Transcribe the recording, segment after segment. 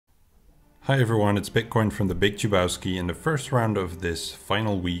Hi everyone, it's Bitcoin from the Big Chubowski. In the first round of this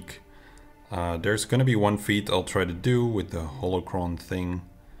final week, there's gonna be one feat I'll try to do with the holocron thing.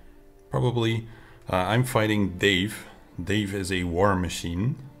 Probably. I'm fighting Dave. Dave is a war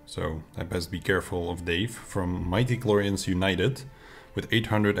machine, so I best be careful of Dave from Mighty Glorians United with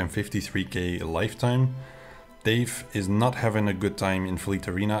 853k lifetime. Dave is not having a good time in Fleet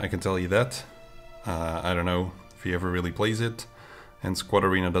Arena, I can tell you that. I don't know if he ever really plays it. And Squad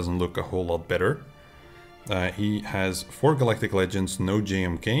Arena doesn't look a whole lot better. He has 4 Galactic Legends, no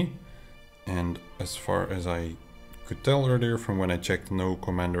JMK. And as far as I could tell earlier from when I checked, no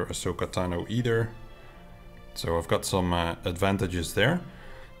Commander Ahsoka Tano either. So I've got some advantages there.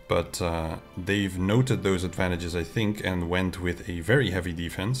 But they've noted those advantages, I think, and went with a very heavy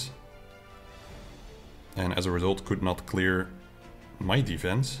defense. And as a result could not clear my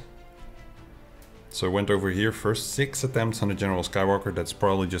defense. So I went over here, first 6 attempts on the General Skywalker. That's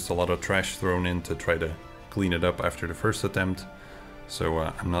probably just a lot of trash thrown in to try to clean it up after the first attempt. So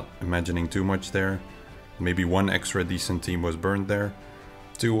I'm not imagining too much there. Maybe 1 extra decent team was burned there.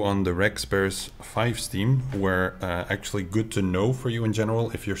 2 on the Rex Bears 5's team were actually good to know for you in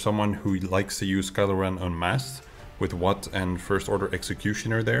general. If you're someone who likes to use Kylo Ren unmasked with Watt and First Order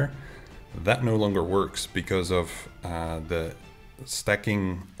Executioner there, that no longer works because of the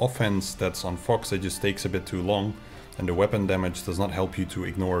stacking offense that's on Fox. It just takes a bit too long, and the weapon damage does not help you to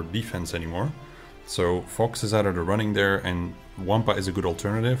ignore defense anymore. So Fox is out of the running there, and Wampa is a good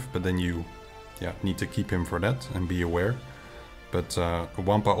alternative, but then you need to keep him for that and be aware. But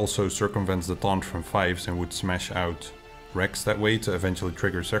Wampa also circumvents the taunt from 5s and would smash out Rex that way to eventually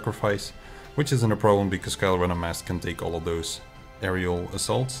trigger sacrifice, which isn't a problem because Kylo Ren Unmasked can take all of those aerial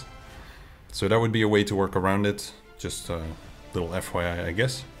assaults. So that would be a way to work around it, just little FYI, I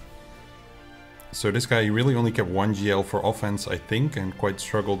guess. So this guy really only kept 1 GL for offense, I think, and quite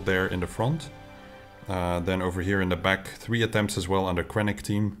struggled there in the front. Then over here in the back, 3 attempts as well on the Krennic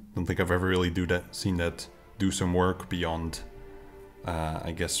team. Don't think I've ever really seen that do some work beyond,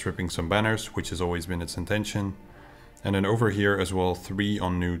 I guess, stripping some banners, which has always been its intention. And then over here as well, 3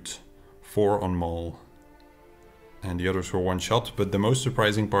 on Newt, 4 on Maul. And the others were 1 shot, but the most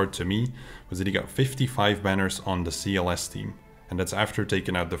surprising part to me was that he got 55 banners on the CLS team, and that's after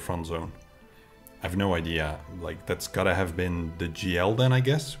taking out the front zone. I have no idea, like that's gotta have been the GL then, I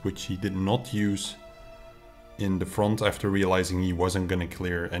guess, which he did not use in the front after realizing he wasn't gonna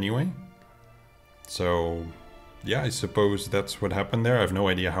clear anyway. So yeah, I suppose that's what happened there. I have no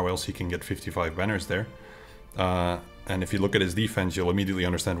idea how else he can get 55 banners there. And if you look at his defense, you'll immediately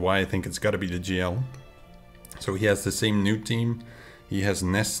understand why I think it's gotta be the GL. So he has the same new team. He has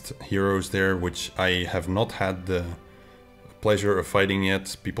Nest heroes there, which I have not had the pleasure of fighting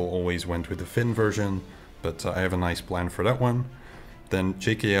yet. People always went with the Finn version, but I have a nice plan for that one. Then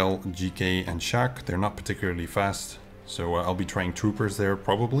JKL, GK, and Shaq, they're not particularly fast, so I'll be trying troopers there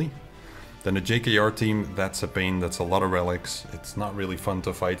probably. Then the JKR team, that's a pain, that's a lot of relics. It's not really fun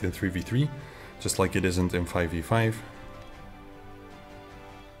to fight in 3v3, just like it isn't in 5v5.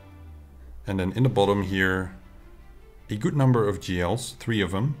 And then in the bottom here, a good number of GLs, 3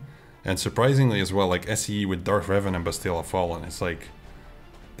 of them, and surprisingly as well, like SE with Darth Revan and Bastilla Fallen. It's like,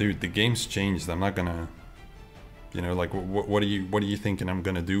 dude, the game's changed. I'm not gonna, you know, like, what are you thinking I'm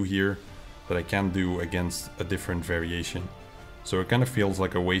gonna do here that I can't do against a different variation? So it kind of feels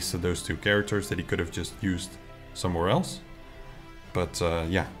like a waste of those 2 characters that he could have just used somewhere else. But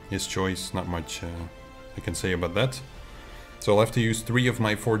yeah, his choice, not much I can say about that. So I'll have to use 3 of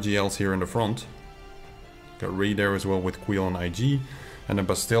my 4 GLs here in the front. Got Ray there as well with Queel and IG. And then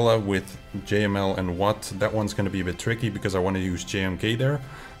Bastilla with JML and Watt. That one's going to be a bit tricky because I want to use JMK there.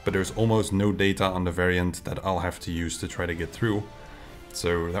 But there's almost no data on the variant that I'll have to use to try to get through.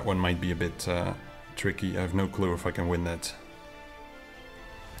 So that one might be a bit tricky. I have no clue if I can win that.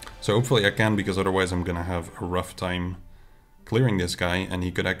 So hopefully I can, because otherwise I'm going to have a rough time clearing this guy. And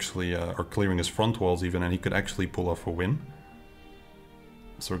he could actually, or clearing his front walls even, and he could actually pull off a win.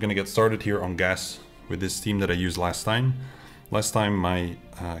 So we're going to get started here on gas with this team that I used last time. Last time my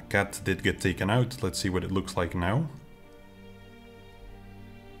cat did get taken out. Let's see what it looks like now.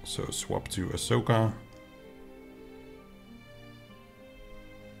 So swap to Ahsoka.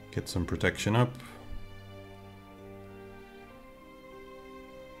 Get some protection up.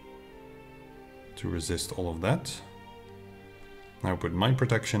 To resist all of that. Now put my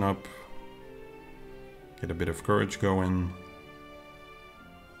protection up. Get a bit of courage going.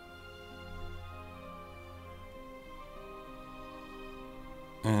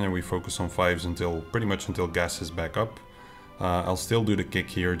 And then we focus on 5s until pretty much until gas is back up. I'll still do the kick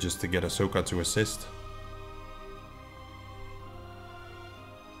here just to get Ahsoka to assist.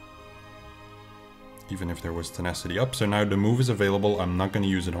 even if there was tenacity up. So now the move is available. I'm not going to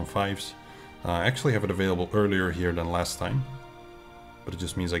use it on 5s. I actually have it available earlier here than last time, but it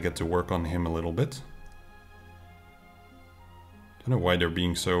just means I get to work on him a little bit. Don't know why they're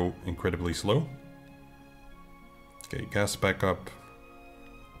being so incredibly slow. Okay, gas back up.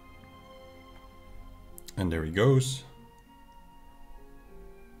 And there he goes.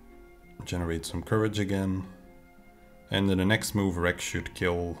 Generate some courage again. And in the next move, Rex should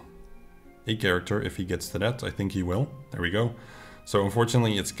kill a character if he gets to that. I think he will. There we go. So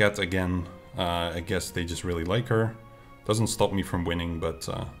unfortunately it's Cat again. I guess they just really like her. Doesn't stop me from winning, but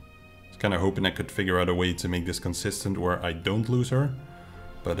I was kind of hoping I could figure out a way to make this consistent where I don't lose her.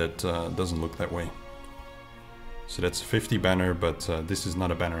 But it doesn't look that way. So that's 50 banner, but this is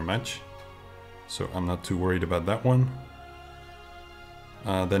not a banner match. So I'm not too worried about that one.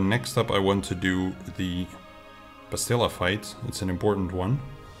 Then next up I want to do the Bastilla fight. It's an important one.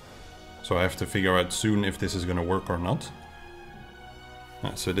 So I have to figure out soon if this is going to work or not.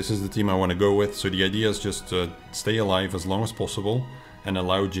 So this is the team I want to go with. So the idea is just to stay alive as long as possible and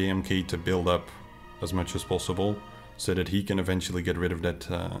allow JMK to build up as much as possible so that he can eventually get rid of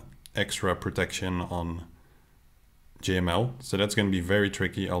that extra protection on JML. So that's going to be very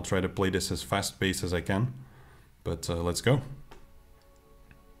tricky. I'll try to play this as fast paced as I can, but let's go.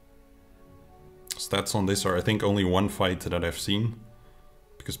 Stats on this are I think only one fight that I've seen,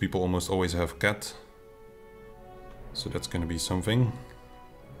 because people almost always have Cat. So that's going to be something.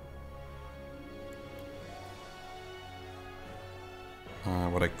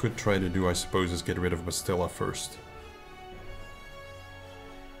 What I could try to do, I suppose, is get rid of Bastilla first.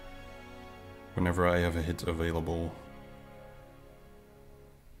 Whenever I have a hit available.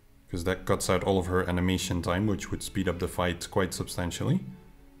 Because that cuts out all of her animation time, which would speed up the fight quite substantially.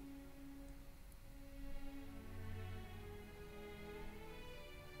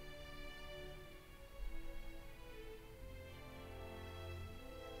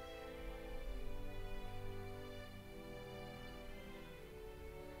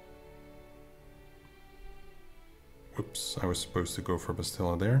 Whoops, I was supposed to go for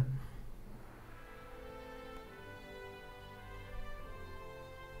Bastilla there.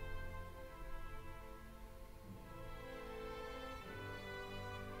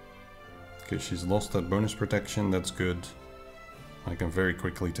 Okay, she's lost that bonus protection, that's good. I can very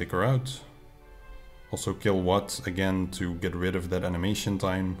quickly take her out. Also kill Watt again to get rid of that animation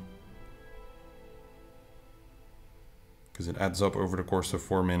time. Because it adds up over the course of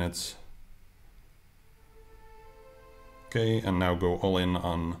 4 minutes. Okay, and now go all in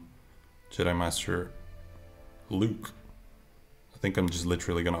on Jedi Master Luke. I think I'm just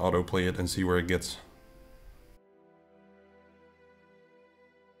literally gonna autoplay it and see where it gets.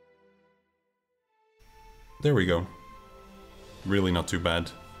 There we go. Really not too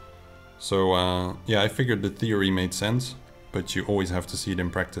bad. So yeah, I figured the theory made sense, but you always have to see it in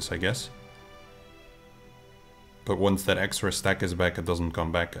practice, I guess. But once that extra stack is back, it doesn't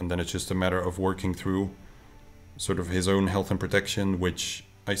come back, and then it's just a matter of working through sort of his own health and protection, which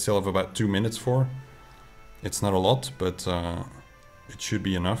I still have about 2 minutes for. It's not a lot, but it should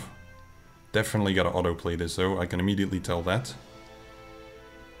be enough. Definitely gotta autoplay this though, I can immediately tell that.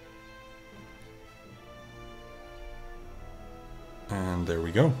 And there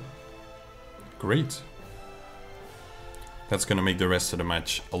we go. Great. That's gonna make the rest of the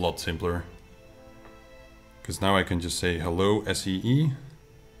match a lot simpler. Because now I can just say hello SEE,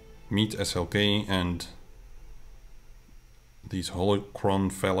 meet SLK, and these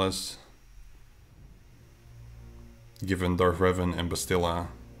holocron fellas, given Darth Revan and Bastilla,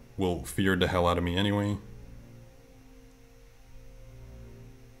 will fear the hell out of me anyway.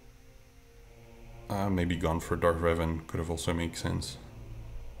 Maybe gone for Darth Revan could have also made sense.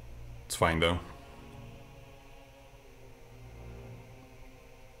 It's fine though.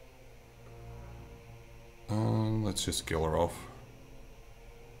 Let's just kill her off.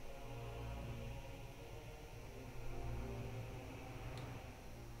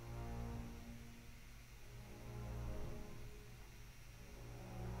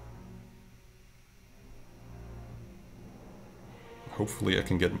 Hopefully I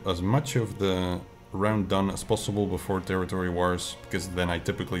can get as much of the round done as possible before Territory Wars, because then I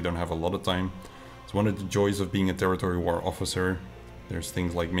typically don't have a lot of time. It's one of the joys of being a Territory War officer. There's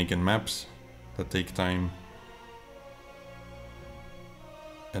things like making maps that take time.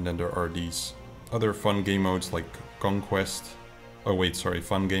 And then there are these other fun game modes like Conquest. Oh wait, sorry,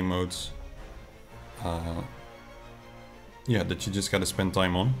 fun game modes. Yeah, that you just gotta spend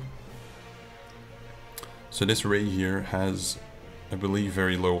time on. So this Rey here has, I believe,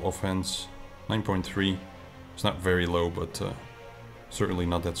 very low offense. 9.3. It's not very low, but certainly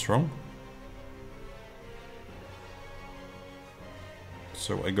not that strong.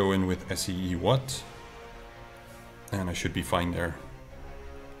 So I go in with SEE what, and I should be fine there.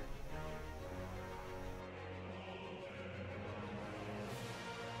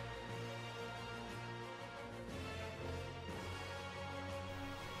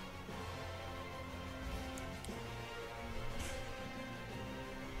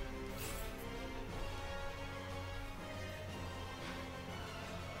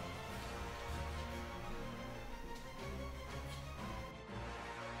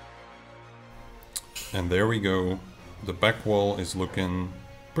 And there we go. The back wall is looking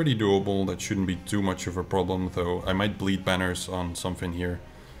pretty doable. That shouldn't be too much of a problem, though I might bleed banners on something here.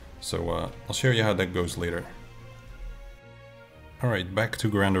 So I'll show you how that goes later. Alright, back to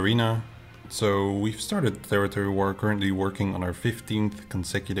Grand Arena. So we've started territory war, currently working on our 15th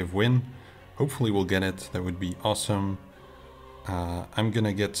consecutive win. Hopefully we'll get it, that would be awesome. I'm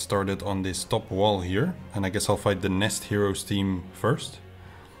gonna get started on this top wall here, and I guess I'll fight the Nest Heroes team first.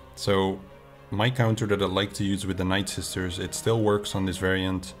 So my counter that I like to use with the Night Sisters, it still works on this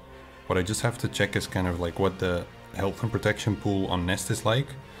variant. What I just have to check is kind of like what the health and protection pool on Nest is like,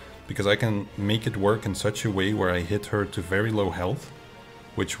 because I can make it work in such a way where I hit her to very low health,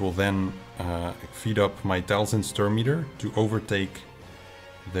 which will then feed up my Talzin Stir Meter to overtake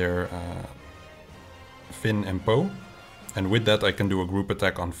their Finn and Poe. And with that I can do a group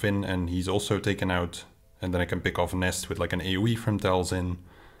attack on Finn and he's also taken out, and then I can pick off Nest with like an AoE from Talzin,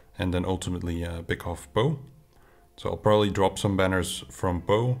 and then ultimately pick off Poe. So I'll probably drop some banners from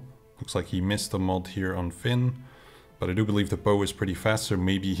Poe. Looks like he missed a mod here on Finn, but I do believe the Poe is pretty fast, so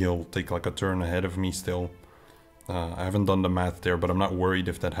maybe he'll take like a turn ahead of me still. I haven't done the math there, but I'm not worried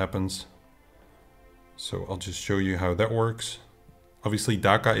if that happens. So I'll just show you how that works. Obviously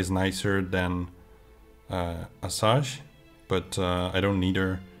Daka is nicer than Asajj, but I don't need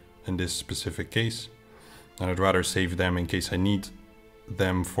her in this specific case. And I'd rather save them in case I need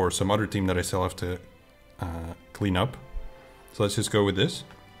them for some other team that I still have to clean up. So let's just go with this.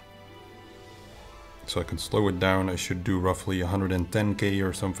 So I can slow it down. I should do roughly 110k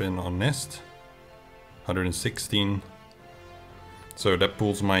or something on Nest. 116. So that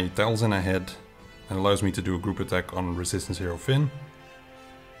pulls my Talzin ahead and allows me to do a group attack on Resistance Hero Finn,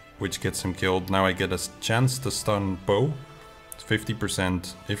 which gets him killed. Now I get a chance to stun Poe. It's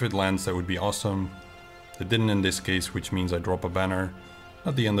 50%. If it lands, that would be awesome. It didn't in this case, which means I drop a banner.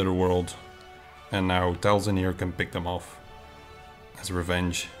 Not the end of the world. And now Talzin here can pick them off as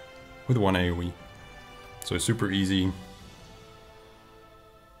revenge with one AoE. So super easy.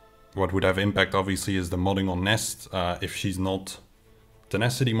 What would have impact obviously is the modding on Nest. If she's not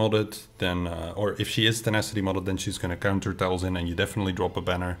tenacity modded, then or if she is tenacity modded, then she's gonna counter Talzin and you definitely drop a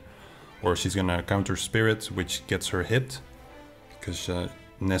banner. Or she's gonna counter Spirit, which gets her hit, because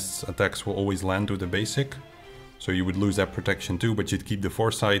Nest's attacks will always land with a basic. So you would lose that protection too, but you'd keep the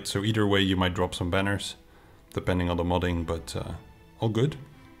foresight. So either way you might drop some banners, depending on the modding, but all good.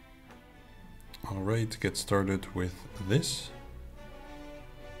 Alright, get started with this.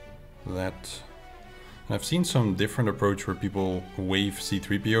 That. And I've seen some different approach where people wave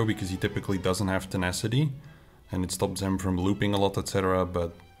C3PO because he typically doesn't have tenacity and it stops him from looping a lot, etc.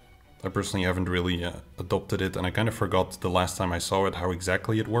 But I personally haven't really adopted it, and I kind of forgot the last time I saw it how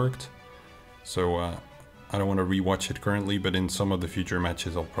exactly it worked. So I don't want to rewatch it currently, but in some of the future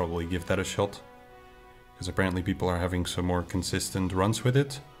matches I'll probably give that a shot, because apparently people are having some more consistent runs with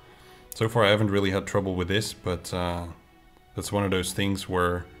it. So far I haven't really had trouble with this, but that's one of those things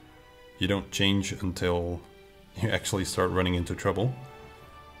where you don't change until you actually start running into trouble,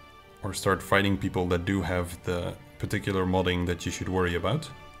 or start fighting people that do have the particular modding that you should worry about.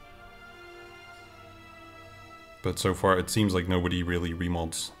 But so far it seems like nobody really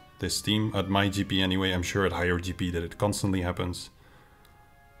remods this team, at my GP anyway. I'm sure at higher GP that it constantly happens.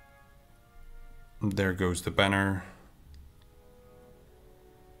 There goes the banner.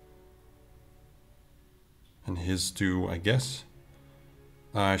 And his too, I guess.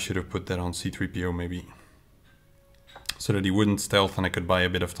 I should have put that on C3PO maybe, so that he wouldn't stealth and I could buy a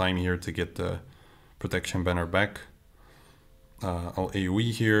bit of time here to get the protection banner back. I'll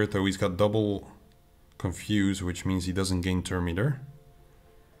AoE here, though he's got double confuse, which means he doesn't gain turn meter.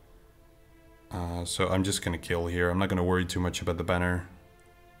 So I'm just gonna kill here. I'm not gonna worry too much about the banner.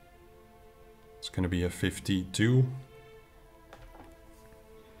 It's gonna be a 52.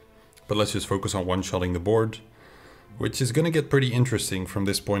 But let's just focus on one-shotting the board, which is gonna get pretty interesting from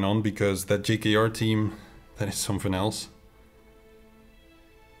this point on, because that JKR team, that is something else.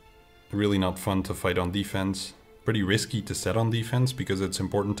 Really not fun to fight on defense. Pretty risky to set on defense because it's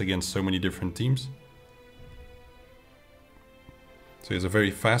important against so many different teams. So he has a very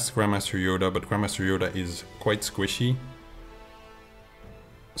fast Grandmaster Yoda, but Grandmaster Yoda is quite squishy.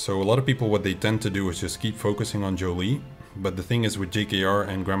 So a lot of people, what they tend to do is just keep focusing on Jolie. But the thing is with JKR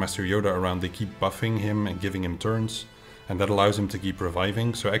and Grandmaster Yoda around, they keep buffing him and giving him turns. And that allows him to keep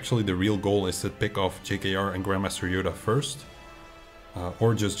reviving. So actually the real goal is to pick off JKR and Grandmaster Yoda first.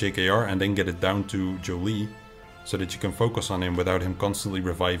 Or just JKR and then get it down to Jolie. So that you can focus on him without him constantly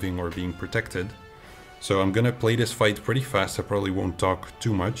reviving or being protected. So I'm gonna play this fight pretty fast. I probably won't talk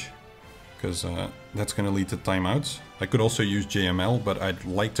too much. Because that's gonna lead to timeouts. I could also use JML, but I'd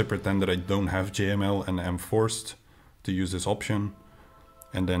like to pretend that I don't have JML and am forced to use this option.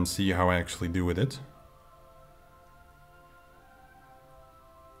 And then see how I actually do with it.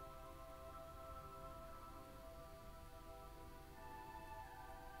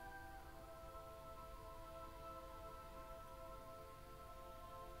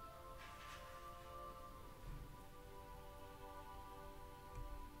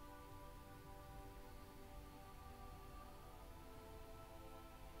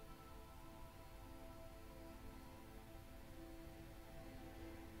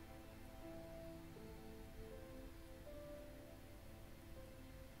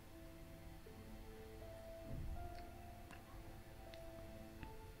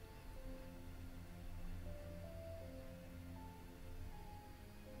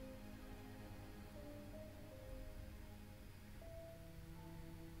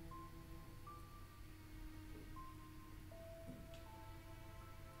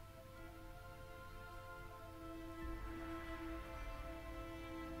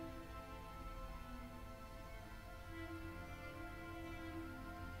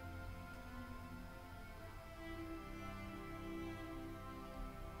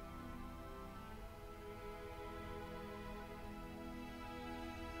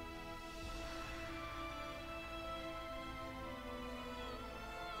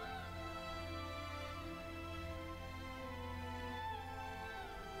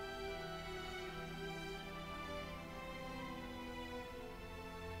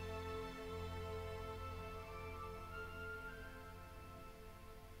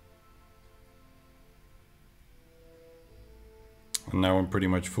 And now I'm pretty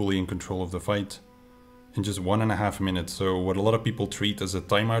much fully in control of the fight in just 1.5 minutes. So what a lot of people treat as a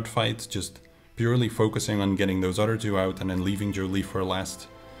timeout fight, just purely focusing on getting those other two out and then leaving Jolie for last,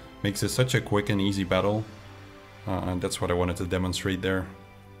 makes this such a quick and easy battle. And that's what I wanted to demonstrate there.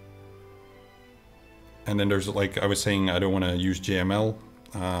 And then there's, like I was saying, I don't want to use JML.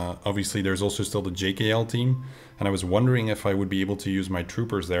 Obviously there's also still the JKL team. And I was wondering if I would be able to use my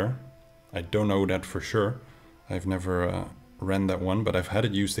troopers there. I don't know that for sure. I've never ran that one, but I've had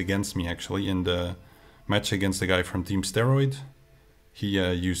it used against me actually in the match against the guy from Team Steroid. He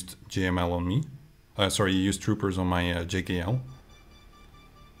used JML on me. Sorry, he used troopers on my JKL.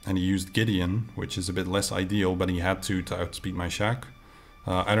 And he used Gideon, which is a bit less ideal, but he had to outspeed my Shack.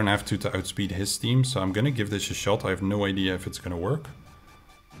 I don't have to outspeed his team, so I'm gonna give this a shot. I have no idea if it's gonna work.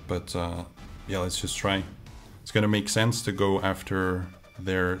 But yeah, let's just try. It's gonna make sense to go after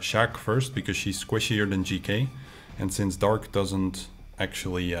their Shack first, because she's squishier than GK. And since Dark doesn't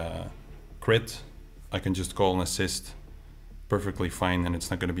actually crit, I can just call an assist perfectly fine and it's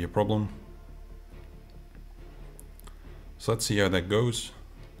not going to be a problem. So let's see how that goes.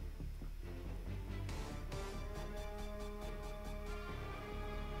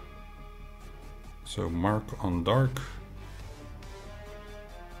 So mark on Dark.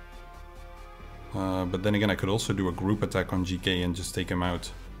 But then again, I could also do a group attack on GK and just take him out.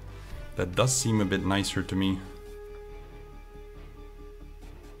 That does seem a bit nicer to me.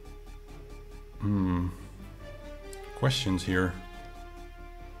 Questions here.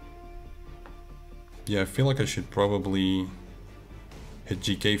 Yeah, I feel like I should probably hit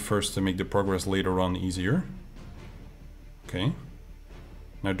GK first to make the progress later on easier. Okay.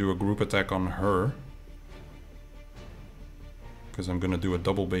 Now do a group attack on her. Because I'm gonna do a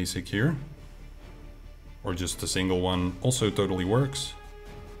double basic here. Or just a single one, also totally works.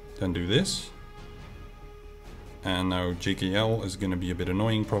 Then do this. And now JKL is gonna be a bit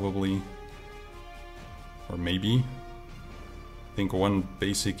annoying probably. Or maybe. I think one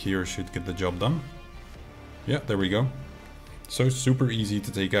basic here should get the job done. Yeah, there we go. So super easy to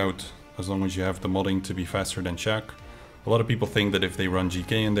take out as long as you have the modding to be faster than Shack. A lot of people think that if they run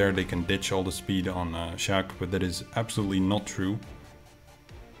GK in there, they can ditch all the speed on Shack, but that is absolutely not true.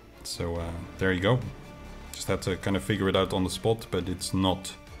 So there you go. Just had to kind of figure it out on the spot, but it's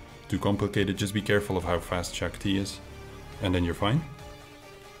not too complicated. Just be careful of how fast Shack T is, and then you're fine.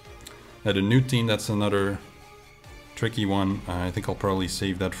 Now the new team, that's another tricky one. I think I'll probably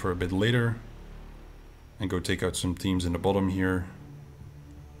save that for a bit later and go take out some teams in the bottom here.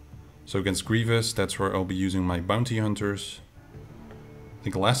 So against Grievous, that's where I'll be using my bounty hunters. I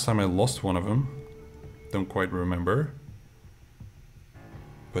think last time I lost one of them. Don't quite remember.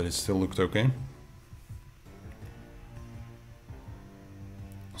 But it still looked okay.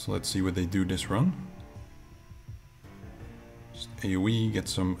 So let's see what they do this run. Just AoE, get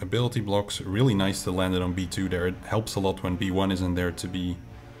some ability blocks. Really nice to land it on B2 there. It helps a lot when B1 isn't there to be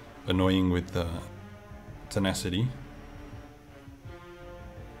annoying with tenacity.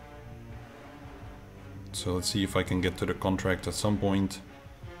 So let's see if I can get to the contract at some point.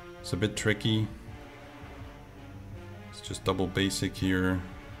 It's a bit tricky. It's just double basic here.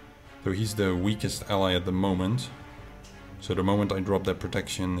 Though he's the weakest ally at the moment. So the moment I drop that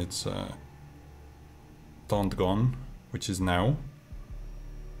protection, it's taunt gone, which is now.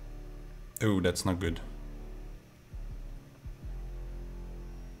 Oh, that's not good.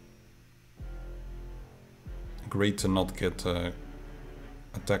 Great to not get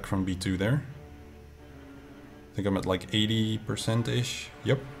attack from B2 there. I think I'm at like 80%-ish.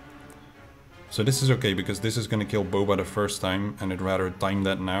 Yep. So this is okay, because this is going to kill Boba the first time, and I'd rather time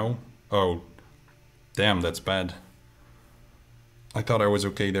that now. Oh, damn, that's bad. I thought I was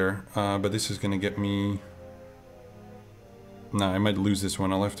okay there, but this is going to get me... Nah, I might lose this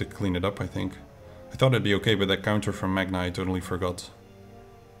one. I'll have to clean it up, I think. I thought it'd be okay, but that counter from Magna I totally forgot.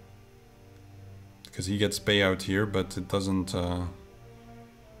 Because he gets payout here, but it doesn't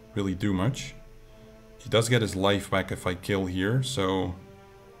really do much. He does get his life back if I kill here, so...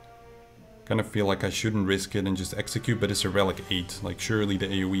 Kind of feel like I shouldn't risk it and just execute, but it's a Relic 8. Like, surely the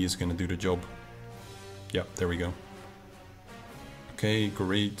AoE is gonna do the job. Yeah, there we go. Okay,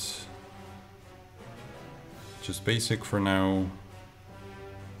 great. Just basic for now.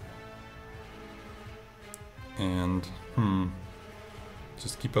 And,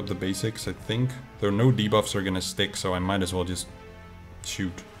 just keep up the basics, I think. Though no debuffs are gonna stick, so I might as well just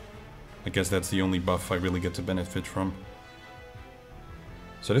shoot. I guess that's the only buff I really get to benefit from.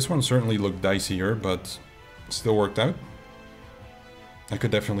 So this one certainly looked dicier, but still worked out. I could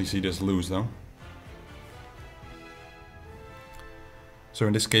definitely see this lose though. So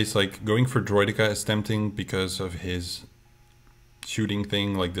in this case, like, going for Droidica is tempting because of his shooting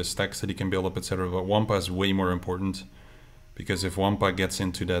thing, like the stacks that he can build up, etc. But Wampa is way more important, because if Wampa gets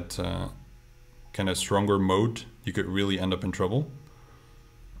into that kind of stronger mode, you could really end up in trouble.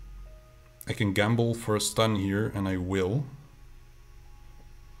 I can gamble for a stun here, and I will.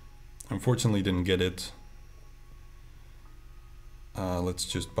 Unfortunately didn't get it. Let's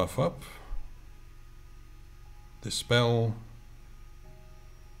just buff up. Dispel.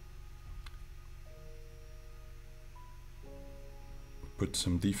 Put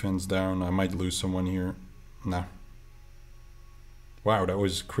some defense down. I might lose someone here. Nah. Wow, that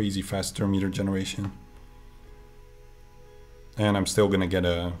was crazy fast turn meter generation. And I'm still gonna get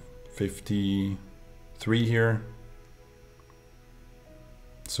a 53 here.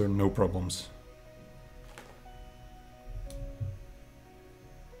 So no problems.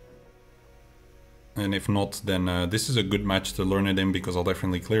 And if not, then this is a good match to learn it in, because I'll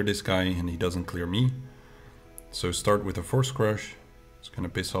definitely clear this guy and he doesn't clear me. So start with a Force Crush. It's gonna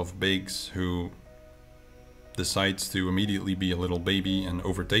piss off Biggs, who decides to immediately be a little baby and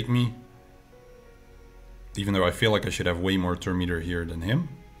overtake me. Even though I feel like I should have way more turn meter here than him.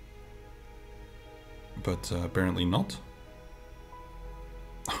 But apparently not.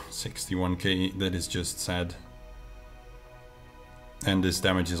 61k, that is just sad. And this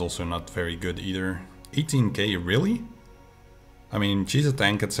damage is also not very good either. 18k, really? I mean, she's a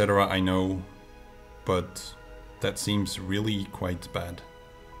tank, etc., I know, but that seems really quite bad.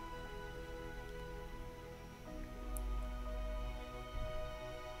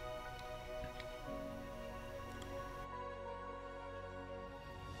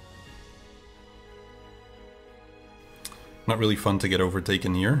 Not really fun to get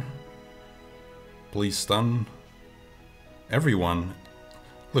overtaken here. Please stun everyone.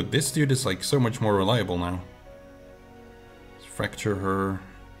 Look, this dude is like so much more reliable now. Let's fracture her.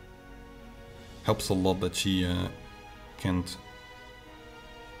 Helps a lot that she can't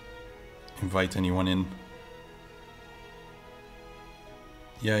invite anyone in.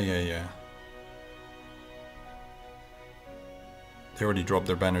 Yeah. They already dropped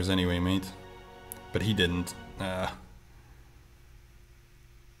their banners anyway, mate. But he didn't.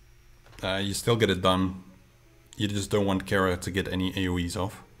 You still get it done. You just don't want Kara to get any AoEs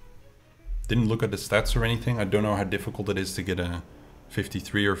off. Didn't look at the stats or anything. I don't know how difficult it is to get a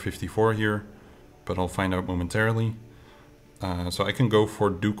 53 or 54 here, but I'll find out momentarily. So I can go for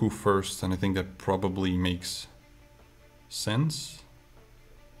Dooku first, and I think that probably makes sense.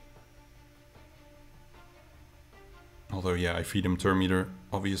 Although, yeah, I feed him turn meter,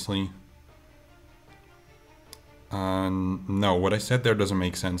 obviously. No, what I said there doesn't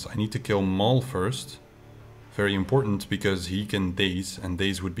make sense. I need to kill Maul first. Very important, because he can daze, and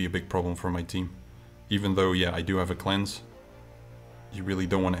daze would be a big problem for my team. Even though, yeah, I do have a cleanse. You really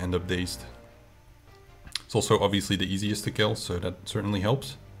don't want to end up dazed. It's also obviously the easiest to kill, so that certainly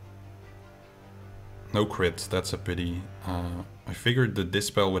helps. No crit, that's a pity. I figured the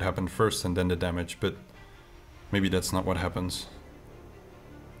dispel would happen first and then the damage, but maybe that's not what happens.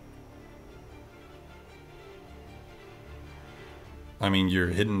 I mean, you're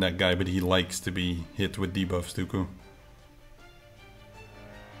hitting that guy, but he likes to be hit with debuffs, Dooku.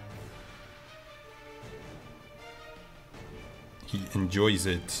 He enjoys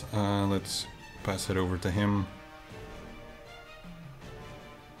it. Let's pass it over to him.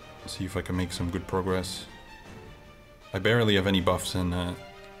 See if I can make some good progress. I barely have any buffs and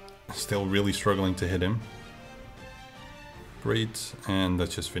still really struggling to hit him. Great, and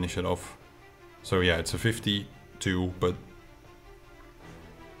let's just finish it off. So yeah, it's a 52, but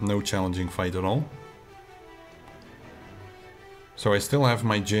no challenging fight at all. So I still have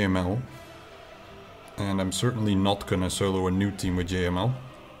my JML, and I'm certainly not gonna solo a new team with JML,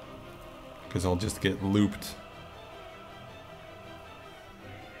 because I'll just get looped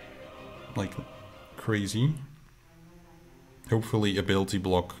like crazy. Hopefully ability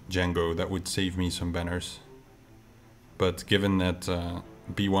block Django, that would save me some banners. But given that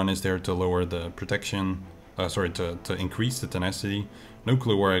B1 is there to lower the protection, to increase the tenacity, no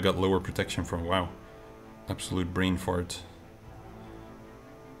clue where I got lower protection from. Wow, absolute brain fart.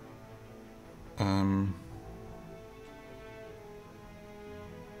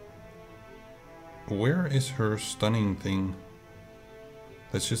 Where is her stunning thing?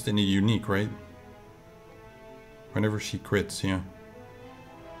 That's just in a unique, right? Whenever she crits, yeah.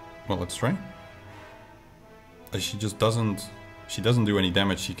 Well, let's try. She just doesn't... She doesn't do any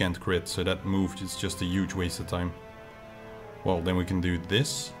damage, she can't crit, so that move is just a huge waste of time. Well, then we can do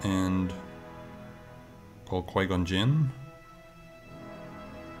this and call Qui-Gon Jinn.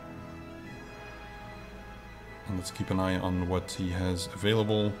 And let's keep an eye on what he has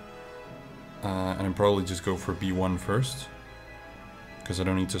available. And I'll probably just go for B1 first, because I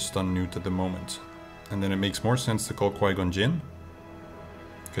don't need to stun Newt at the moment. And then it makes more sense to call Qui-Gon Jinn,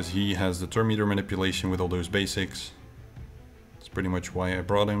 because he has the turn meter manipulation with all those basics. That's pretty much why I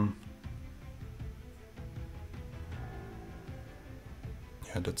brought him.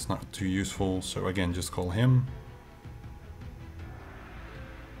 Yeah, that's not too useful, so again, just call him.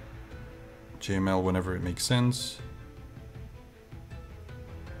 JML whenever it makes sense.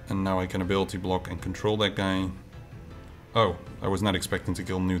 And now I can ability block and control that guy. Oh, I was not expecting to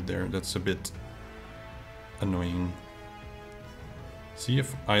kill Newt there. That's a bit annoying. See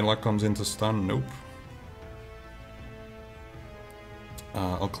if Isla comes into stun. Nope.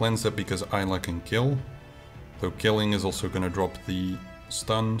 I'll cleanse that because Isla can kill. Though killing is also going to drop the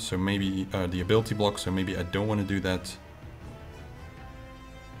stun, so maybe the ability block, so maybe I don't want to do that.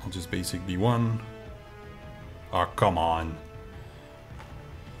 I'll just basic B1. Oh, come on.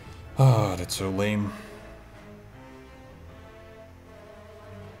 Ah, that's so lame.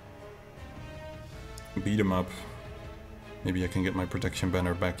 Beat him up. Maybe I can get my protection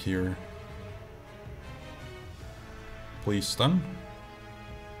banner back here. Please stun.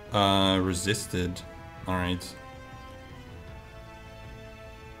 Resisted. Alright.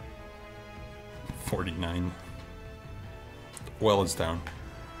 49. Well, it's down.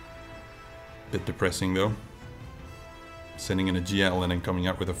 Bit depressing though. Sending in a GL and then coming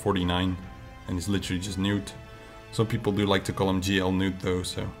out with a 49. And he's literally just Newt. Some people do like to call him GL Newt though,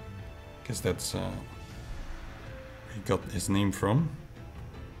 so I guess that's where he got his name from.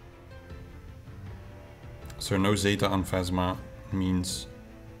 So no Zeta on Phasma means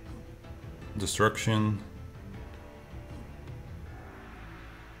destruction.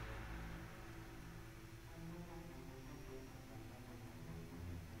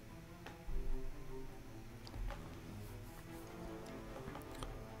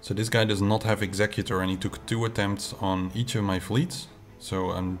 So this guy does not have Executor and he took 2 attempts on each of my fleets.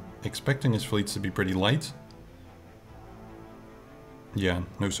 So I'm expecting his fleets to be pretty light. Yeah,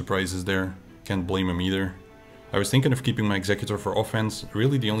 no surprises there. Can't blame him either. I was thinking of keeping my Executor for offense.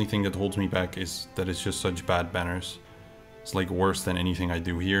 Really the only thing that holds me back is that it's just such bad banners. It's like worse than anything I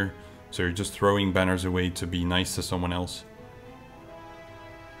do here. So you're just throwing banners away to be nice to someone else.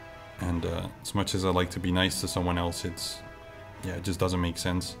 And as much as I like to be nice to someone else, yeah, it just doesn't make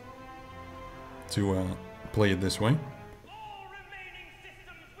sense to play it this way.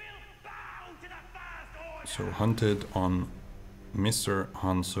 So hunted on Mr.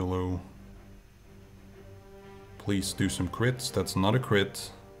 Han Solo. Please do some crits. That's not a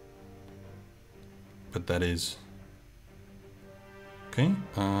crit. But that is Okay.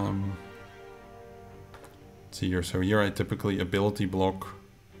 Let's see here. So here I typically ability block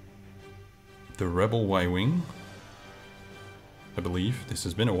the Rebel Y-Wing. I believe. This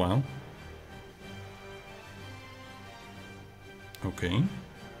has been a while. Okay.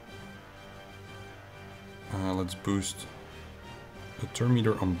 Let's boost the turn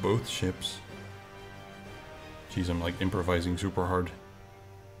meter on both ships. Jeez, I'm like improvising super hard.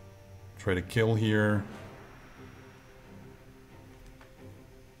 Try to kill here.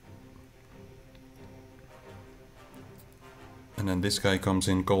 And then this guy comes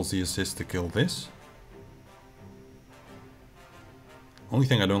in, calls the assist to kill this. Only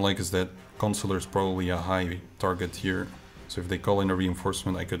thing I don't like is that Consular is probably a high target here. So if they call in a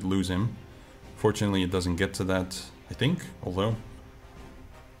reinforcement, I could lose him. Fortunately, it doesn't get to that, I think, although...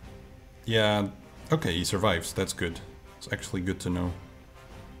 Yeah, okay, he survives, that's good. It's actually good to know.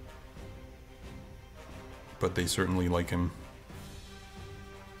 But they certainly like him.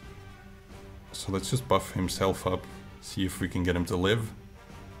 So let's just buff himself up, see if we can get him to live.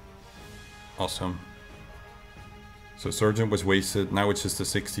 Awesome. So Sergeant was wasted, now it's just a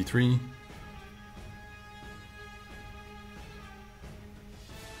 63.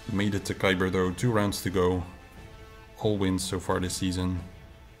 Made it to Kyber though, 2 rounds to go. All wins so far this season.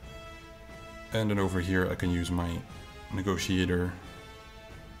 And then over here I can use my negotiator.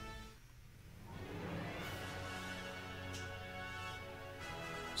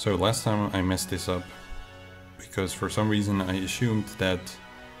 So last time I messed this up because for some reason I assumed that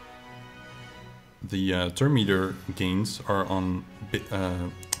the turn meter gains are on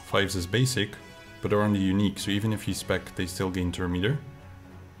 5s as basic, but are on the unique, so even if you spec they still gain turn meter.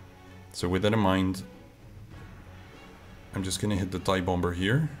 So with that in mind, I'm just gonna hit the TIE Bomber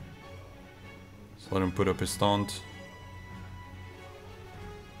here. So let him put up his taunt.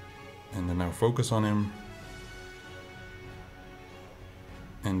 And then now focus on him.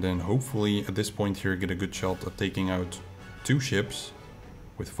 And then hopefully at this point here get a good shot at taking out 2 ships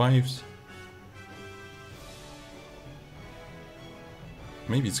with 5s.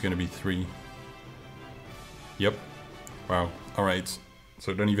 Maybe it's gonna be 3. Yep. Wow. Alright.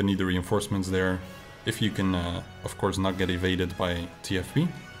 So don't even need the reinforcements there. If you can, of course, not get evaded by TFP.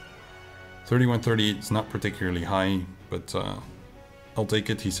 3138 is not particularly high, but I'll take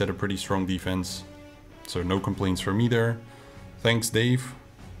it. He set a pretty strong defense. So no complaints from me there. Thanks, Dave.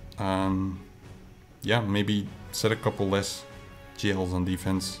 Yeah, maybe set a couple less GLs on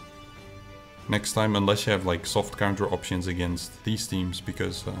defense next time, unless you have like soft counter options against these teams,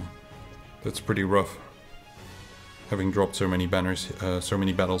 because that's pretty rough, having dropped so many banners, so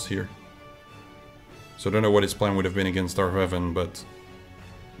many battles here. So I don't know what his plan would have been against Darth Revan, but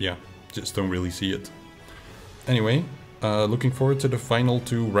yeah, just don't really see it. Anyway, looking forward to the final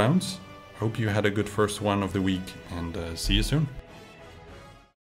 2 rounds. Hope you had a good first one of the week, and see you soon.